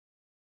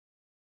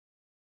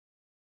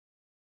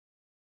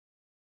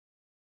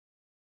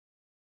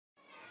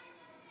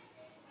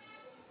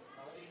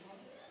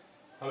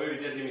હવે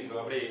વિદ્યાર્થી મિત્રો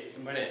આપણે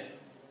ભણે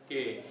કે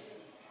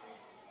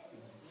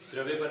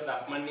દ્રવ્ય પર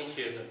તાપમાનની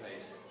શી અસર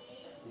થાય છે।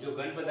 જો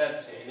ઘન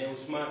પદાર્થ છે એને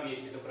ઉષ્મા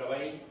આપીએ છીએ તો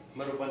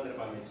પ્રવાહીમાં રૂપાંતર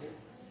પામે છે,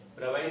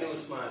 પ્રવાહીને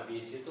ઉષ્મા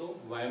આપીએ છીએ તો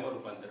વાયુમાં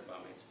રૂપાંતર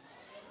પામે છે।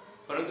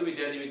 પરંતુ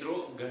વિદ્યાર્થી મિત્રો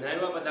ઘણા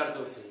એવા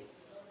પદાર્થો છે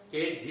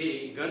કે જે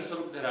ઘન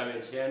સ્વરૂપ ધરાવે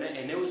છે અને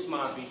એને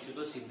ઉષ્મા આપીશું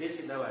તો સીધે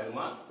સીધા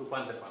વાયુમાં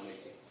રૂપાંતર પામે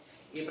છે।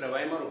 એ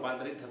પ્રવાહીમાં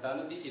રૂપાંતરિત થતા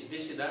નથી, સીધે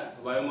સીધા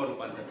વાયુમાં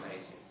રૂપાંતર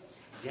થાય છે।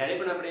 જ્યારે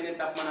પણ આપણે એને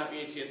તાપમાન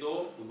આપીએ છીએ તો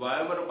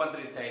વાયુમાં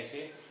રૂપાંતરિત થાય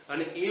છે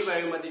અને એ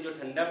વાયુમાંથી જો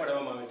ઠંડા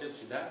પાડવામાં આવે છે તો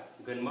સીધા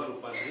ઘનમાં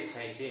રૂપાંતરિત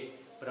થાય છે,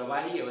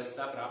 પ્રવાહી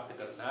અવસ્થા પ્રાપ્ત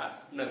કરતા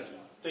નથી।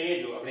 તો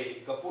અહીંયા જો આપણે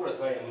કપૂર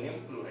અથવા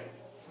એમોનિયમ ક્લોરાઇડ,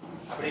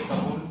 આપણે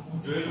કપૂર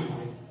જોયેલું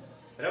છે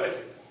બરાબર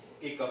છે,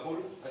 એ કપૂર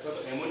અથવા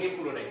તો એમોનિયમ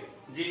ક્લોરાઇડ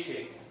જે છે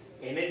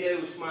એને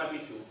જ્યારે ઉષ્મા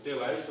આપીશું તો એ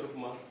વાયુ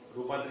સ્વરૂપમાં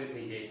રૂપાંતરિત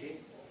થઈ જાય છે।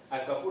 આ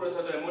કપૂર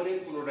અથવા તો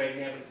એમોનિયમ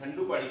ક્લોરાઇડને આપણે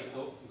ઠંડુ પાડીશું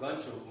તો ઘન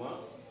સ્વરૂપમાં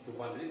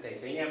રૂપાંતરિત થાય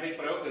છે। અહીંયા આપણે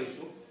પ્રયોગ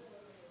કરીશું।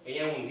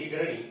 અહીંયા ઊંધી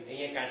ગરણી,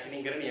 અહીંયા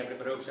કાચની ગરણી આપણે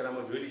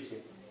પ્રયોગશાળામાં જોયેલી છે,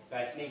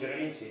 કાચની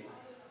ગરણી છે।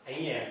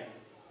 અહીંયા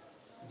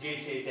જે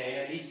છે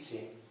ચાઇના ડીશ છે,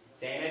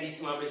 ચાઇના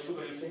ડીશમાં આપણે શું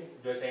કર્યું છે,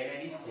 જો ચાઇના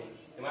ડીશ છે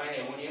એમાં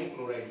એમોનિયમ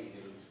ક્લોરાઇડ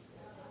લીધેલું છે।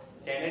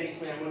 ચાઇના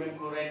ડીશમાં એમોનિયમ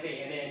ક્લોરાઇડ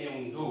લઈ અને એને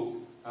ઊંધું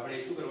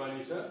આપણે શું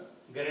કરવાનું છે,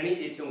 ગરણી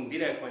જે છે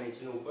ઊંધી રાખવાની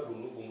છે, ઉપર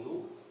ઊંડું ભૂંગળું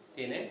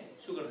તેને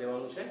શું કરી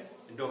દેવાનું છે,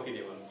 ઢોકી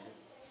દેવાનું છે,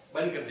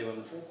 બંધ કરી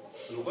દેવાનું છે,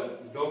 ઉપર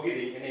ઢોકી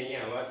દઈ અને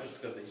અહીંયા હવા ચુસ્ત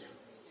કરી દઈશું।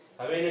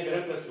 હવે એને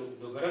ગરમ કરશું,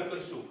 તો ગરમ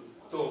કરશું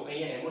તો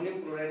અહીંયા એમોનિયમ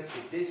ક્લોરાઇડ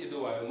સીધે સીધો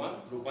વાયુમાં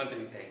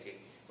રૂપાંતરિત થાય છે।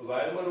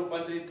 વાયુમાં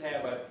રૂપાંતરિત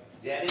થયા બાદ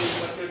જ્યારે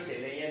ઉપર ચડશે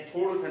એટલે અહીંયા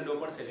થોડો ઠંડો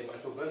પડશે એટલે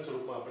પાછો ઘન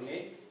સ્વરૂપમાં આપણને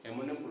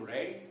એમોનિયમ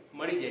ક્લોરાઇડ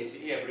મળી જાય છે।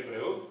 એ આપણે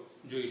પ્રયોગ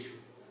જોઈશું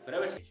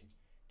બરાબર છે।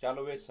 ચાલો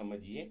હવે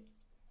સમજીએ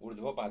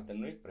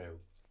ઉર્ધ્વપાતનનો એક પ્રયોગ।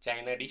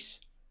 ચાઇના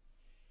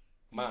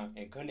ડીશમાં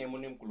ઘન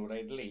એમોનિયમ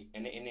ક્લોરાઇડ લઈ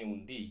અને એને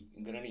ઊંધી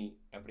ગરણી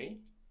આપણે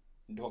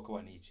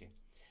ઢોકવાની છે,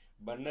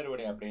 બર્નર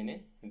વડે આપણે એને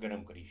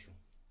ગરમ કરીશું।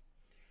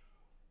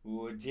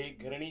 જે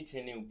ઘરણી છે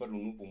એની ઉપર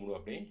ઊનું પૂમડું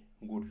આપણે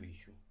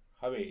ગોઠવીશું।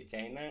 હવે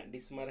ચાઇના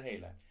ડીશમાં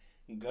રહેલા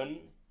ઘન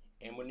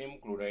એમોનિયમ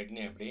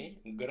ક્લોરાઇડને આપણે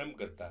ગરમ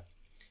કરતા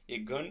એ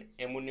ઘન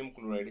એમોનિયમ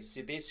ક્લોરાઇડ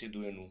સીધે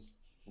સીધું એનું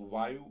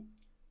વાયુ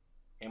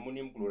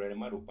એમોનિયમ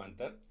ક્લોરાઇડમાં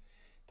રૂપાંતર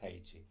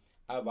થાય છે।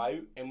 આ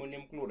વાયુ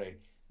એમોનિયમ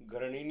ક્લોરાઇડ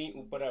ગરણીની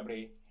ઉપર આપણે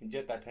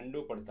જતા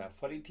ઠંડો પડતા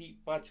ફરીથી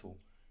પાછું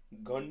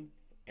ઘન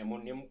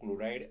એમોનિયમ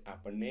ક્લોરાઇડ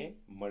આપણને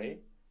મળે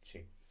છે।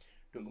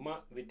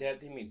 ટૂંકમાં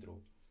વિદ્યાર્થી મિત્રો,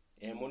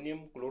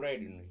 એમોનિયમ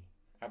ક્લોરાઇડને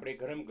આપણે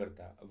ગરમ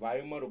કરતા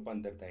વાયુમાં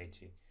રૂપાંતર થાય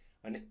છે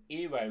અને એ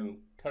વાયુ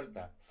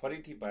ઠરતા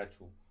ફરીથી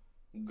પાછું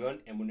ઘન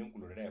એમોનિયમ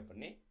ક્લોરાઇડ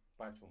આપણને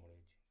પાછું મળે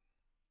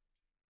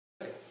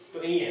છે। તો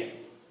અહીંયા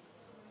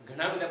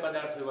ઘણા બધા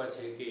પદાર્થો એવા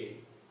છે કે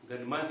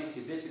ઘનમાંથી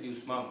સીધે સીધી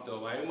ઉષ્મા આપતો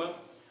વાયુમાં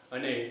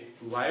અને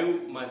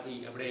વાયુમાંથી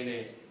આપણે એને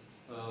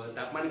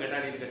તાપમાન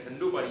ઘટાડીને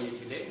ઠંડુ પાડીએ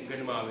છીએ એટલે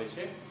ઘનમાં આવે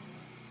છે।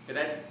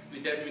 કદાચ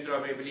વિદ્યાર્થી મિત્રો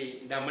આપણે પેલી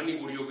ડામરની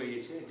ગોળીઓ કહીએ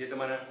છીએ, જે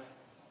તમારા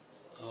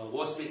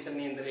વોશ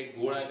બેસનની અંદર એક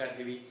ગોળાકાર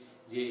જેવી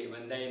જે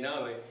બંધાઈ ન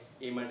આવે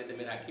એ માટે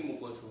તમે રાખી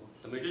મૂકો છો।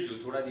 તમે જોજો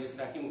થોડા દિવસ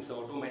રાખી મૂકશો,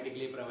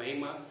 ઓટોમેટિકલી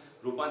પ્રવાહીમાં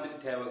રૂપાંતરિત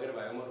થયા વગર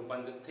વાયુમાં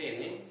રૂપાંતરિત થઈ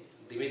અને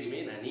ધીમે ધીમે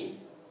નાની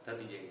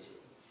થતી જાય છે।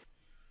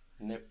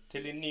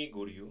 નેપ્થેલિનની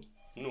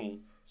ગોળીઓનું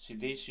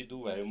સીધે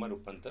સીધું વાયુમાં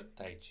રૂપાંતર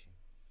થાય છે।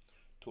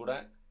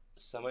 થોડા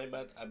સમય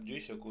બાદ આપ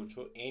જોઈ શકો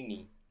છો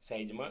એની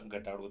સાઇઝમાં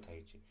ઘટાડો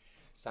થાય છે।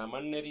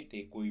 સામાન્ય રીતે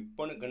કોઈ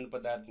પણ ઘન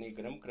પદાર્થને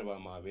ગરમ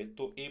કરવામાં આવે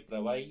તો એ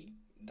પ્રવાહી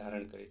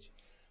ધારણ કરે છે,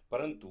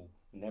 પરંતુ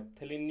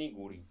નેપ્થેલિનની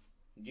ગોળી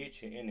જે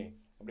છે એને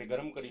આપણે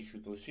ગરમ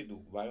કરીશું તો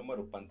સીધું વાયુમાં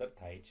રૂપાંતર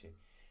થાય છે,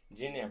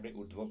 જેને આપણે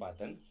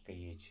ઉર્ધ્વપાતન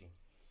કહીએ છીએ।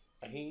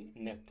 અહીં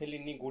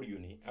નેપ્થેલિનની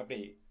ગોળીઓને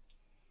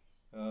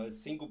આપણે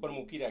સિંક ઉપર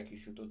મૂકી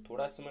રાખીશું તો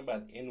થોડા સમય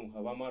બાદ એનું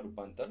હવામાં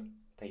રૂપાંતર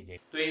થઈ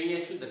જાય। તો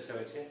અહીંયા શું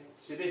દર્શાવે છે,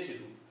 સીધે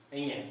સીધું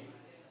અહીંયા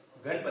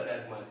ઘન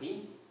પદાર્થમાંથી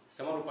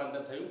શેમાં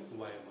રૂપાંતર થયું,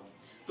 વાયુમાં।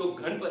 તો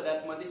ઘન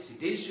પદાર્થમાંથી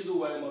સીધે સીધું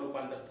વાયુમાં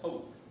રૂપાંતર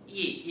થવું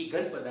એ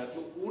ઘન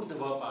પદાર્થનું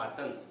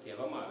ઉર્ધ્વપાતન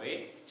કહેવામાં આવે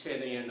છે।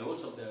 અને અહીંયા નવો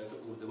શબ્દ આવ્યો છે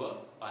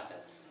ઉર્ધ્વપાતન।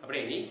 આપણે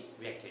એની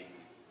વ્યાખ્યા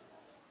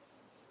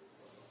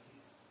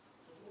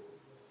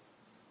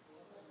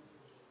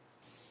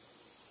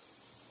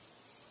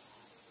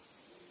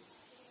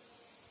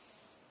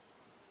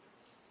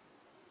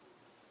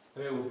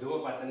હવે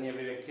ઉર્ધ્વપાતનની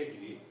આપણે વ્યાખ્યા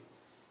જોઈએ।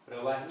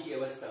 પ્રવાહી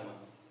અવસ્થામાં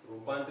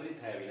રૂપાંતરિત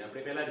થયા વિના,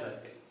 આપણે પહેલા જ વાત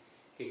કરી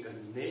કે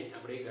ઘનને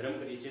આપણે ગરમ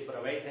કરીએ છીએ,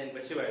 પ્રવાહી થાય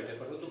પછી વાયુ થાય,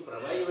 પરંતુ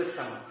પ્રવાહી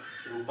અવસ્થામાં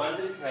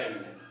રૂપાંતરિત થયા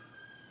વિના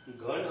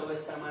ઘન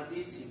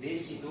અવસ્થામાંથી સીધે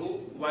સીધું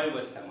વાયુ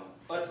અવસ્થામાં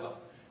અથવા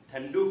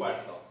ઠંડુ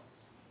પાડતો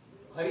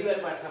ફરીવાર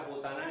પાછા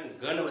પોતાના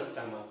ઘન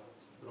અવસ્થામાં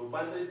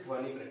રૂપાંતરિત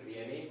થવાની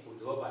પ્રક્રિયાને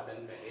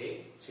ઉર્ધ્વપાતન કહે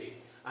છે।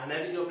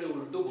 આનાથી જો આપણે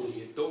ઉલટું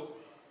બોલીએ તો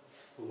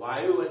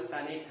વાયુ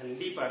અવસ્થાને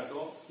ઠંડી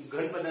પાડતો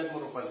ઘન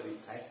પદાર્થમાં રૂપાંતરિત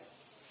થાય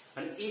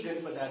અને એ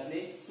ઘન પદાર્થને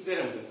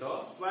ગરમ કરતો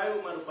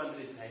વાયુમાં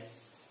રૂપાંતરિત થાય,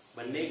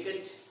 બંને એક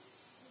જ।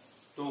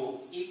 તો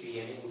એ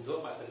ક્રિયાને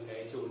ઉર્ધ્વપાતન કહે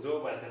છે।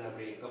 ઉર્ધ્વપાતન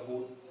આપણે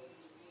કપૂર,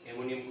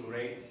 એમોનિયમ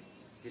ક્લોરાઇડ,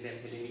 જે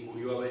નેપ્થેલિનની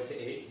ગોળીઓ આવે છે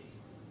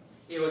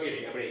એ વગેરે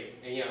આપણે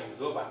અહીંયા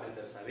ઉર્ધ્વપાતન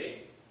દર્શાવે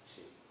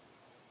છે।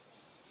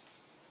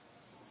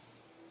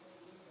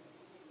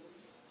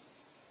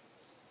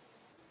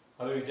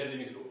 હવે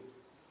વિદ્યાર્થી મિત્રો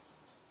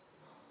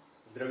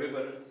દ્રવ્ય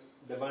પર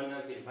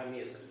દબાણના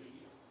ફેરફારની અસર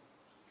જોઈએ.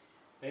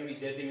 અહીં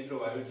વિદ્યાર્થી મિત્રો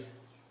વાયુ છે.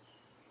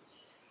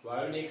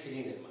 વાયુને એક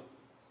સિલિન્ડરમાં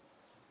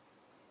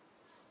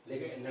એટલે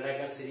કે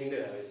નળાકાર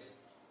સિલિન્ડર આવે છે.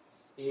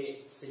 એ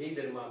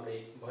સિલિન્ડરમાં આપણે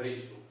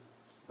ભરીશું.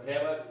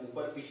 ભર્યા બાદ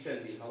ઉપર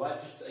પિસ્ટનથી હવા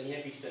ચુસ્ત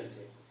અહીંયા પિસ્ટન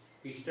છે.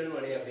 પિસ્ટન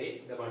વડે આપણે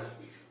દબાણ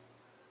આપીશું.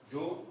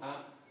 જો આ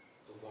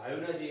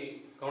વાયુના જે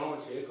કણો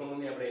છે એ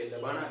કણોને આપણે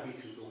દબાણ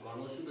આપીશું તો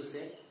કણો શું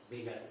થશે?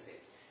 ભેગા થશે.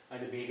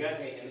 અને ભેગા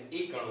થઈ અને એ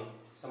કણો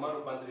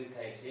સમારૂપાંતરિત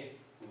થાય છે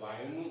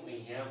વાયુનું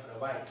અહીંયા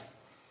પ્રવાહીમાં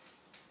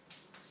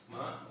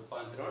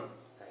રૂપાંતરણ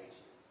થાય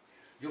છે.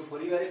 જો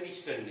ફરીવાર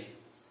પિસ્ટનને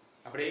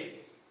આપણે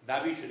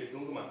દાબીશું એટલે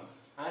ટૂંકમાં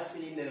આ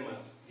સિલિન્ડરમાં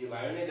જે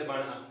વાયુને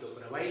દબાણ આપતો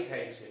પ્રવાહી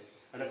થાય છે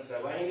અને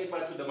પ્રવાહીને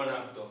પાછું દબાણ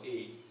આપતો એ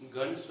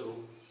ઘન સ્વરૂપ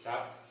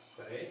પ્રાપ્ત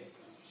કરે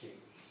છે.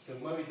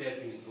 ટૂંકમાં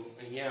વિદ્યાર્થી મિત્રો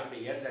અહીંયા આપણે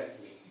યાદ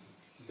રાખીએ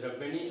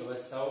દ્રવ્યની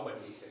અવસ્થાઓ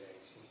બદલી શકાય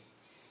છે.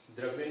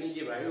 દ્રવ્યની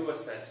જે વાયુ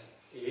અવસ્થા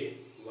છે એ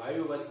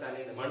વાયુ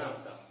અવસ્થાને દબાણ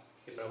આપતા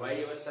એ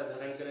પ્રવાહી અવસ્થા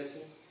ધારણ કરે છે.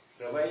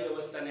 પ્રવાહી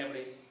અવસ્થાને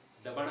આપણે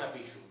દબાણ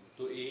આપીશું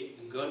તો એ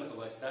ઘન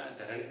અવસ્થા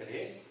ધારણ કરે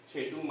છે.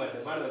 ટૂંકમાં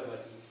દબાણ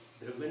વધવાથી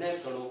દ્રવ્યના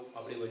કણો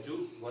આપણે વધુ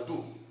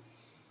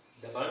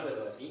દબાણ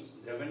વધવાથી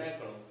દ્રવ્યના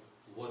કણો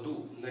વધુ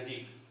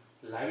નજીક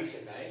લાવી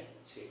શકાય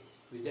છે.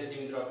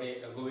 વિદ્યાર્થી મિત્રો આપણે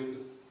અગાઉ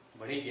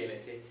ભણી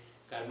ગયેલા છે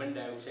કાર્બન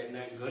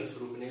ડાયોક્સાઇડના ઘન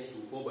સ્વરૂપને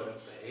સૂકો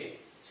બરફ કહે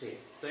છે.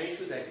 તો અહીં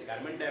શું થાય છે?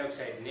 કાર્બન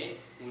ડાયોક્સાઇડને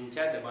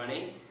ઊંચા દબાણે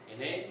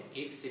એને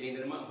એક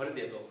સિલિન્ડરમાં ભરી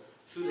દેતો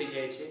શું થઈ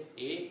જાય છે?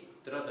 એ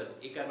તરત જ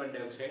એ કાર્બન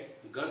ડાયોક્સાઇડ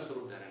ઘન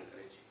સ્વરૂપ ધારણ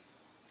કરે છે.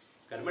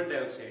 કાર્બન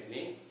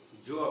ડાયોક્સાઇડને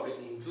જો આપણે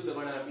ઊંચું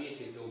દબાણ આપીએ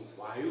છીએ તો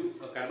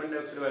કાર્બન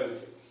ડાયોક્સાઇડ વાયુ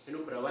છે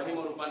એનું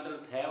પ્રવાહીમાં રૂપાંતર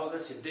થયા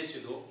વગર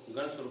સીધો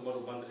ઘન સ્વરૂપમાં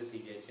રૂપાંતરિત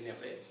થઈ જાય છે અને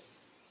આપણે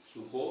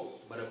સૂકો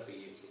બરફ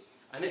કહીએ છીએ.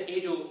 અને એ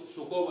જો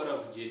સૂકો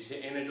બરફ જે છે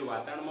એને જો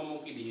વાતાવરણમાં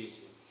મૂકી દઈએ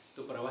છીએ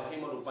તો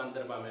પ્રવાહીમાં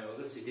રૂપાંતર પામ્યા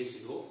વગર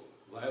સીધો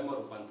વાયુમાં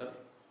રૂપાંતર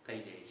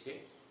થઈ જાય છે.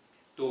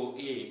 તો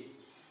એ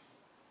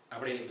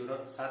આપણે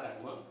ધોરણ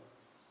 7-8માં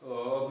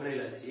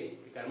ભણેલા છીએ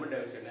કે કાર્બન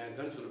ડાયોક્સાઇડના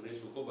ઘન સ્વરૂપને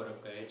સૂકો બરફ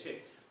કહે છે.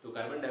 તો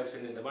કાર્બન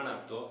ડાયોક્સાઇડને દબાણ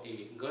આપતો એ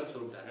ઘન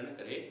સ્વરૂપ ધારણ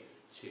કરે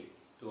છે.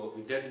 તો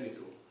વિદ્યાર્થી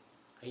મિત્રો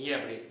અહીંયા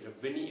આપણે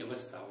દ્રવ્યની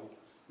અવસ્થાઓ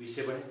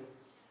વિશે ભણ્યા.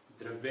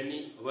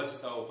 દ્રવ્યની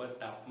અવસ્થાઓ પર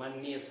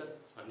તાપમાનની અસર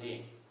અને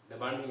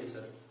દબાણની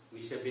અસર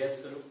વિશે અભ્યાસ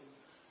કર્યો.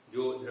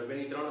 જો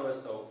દ્રવ્યની 3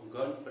 અવસ્થાઓ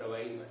ઘન,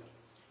 પ્રવાહી, વાયુ.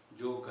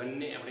 જો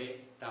ઘનને આપણે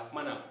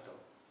તાપમાન આપતો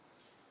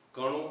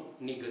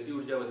કણોની ગતિ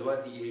ઉર્જા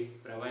વધવાથી એ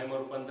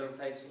પ્રવાહીમાં રૂપાંતર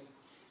થાય છે.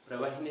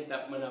 પ્રવાહીને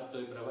તાપમાન આપતો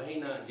એ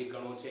પ્રવાહીના જે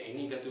કણો છે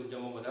એની ગતિ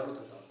ઉર્જામાં વધારો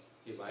થતો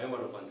એ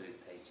વાયુમાં રૂપાંતરિત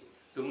થાય છે.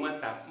 ટૂંકમાં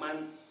તાપમાન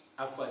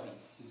આપવાથી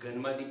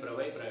ઘનમાંથી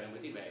પ્રવાહી,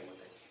 પ્રવાહીમાંથી વાયુમાં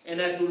થાય.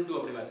 એનાથી ઉલટું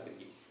આપણે વાત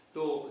કરીએ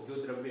તો જો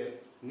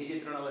દ્રવ્યની જે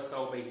 3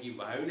 અવસ્થાઓ પૈકી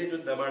વાયુને જો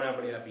દબાણ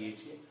આપણે આપીએ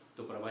છીએ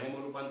તો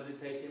પ્રવાહીમાં રૂપાંતરિત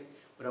થાય છે.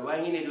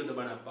 પ્રવાહીને જો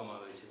દબાણ આપવામાં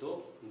આવે છે તો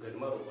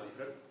ઘનમાં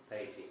રૂપાંતર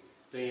થાય છે.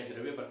 તો અહીંયા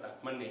દ્રવ્ય પર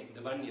તાપમાનને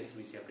દબાણની અસર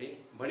વિશે આપણે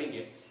ભણી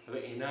ગયા. હવે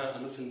એના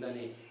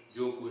અનુસંધાને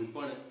જો કોઈ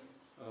પણ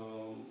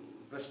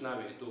પ્રશ્ન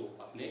આવે તો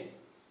આપને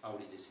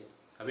આવડી જશે.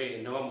 હવે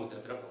નવા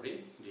મુદ્દા તરફ આપણે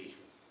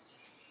જઈશું.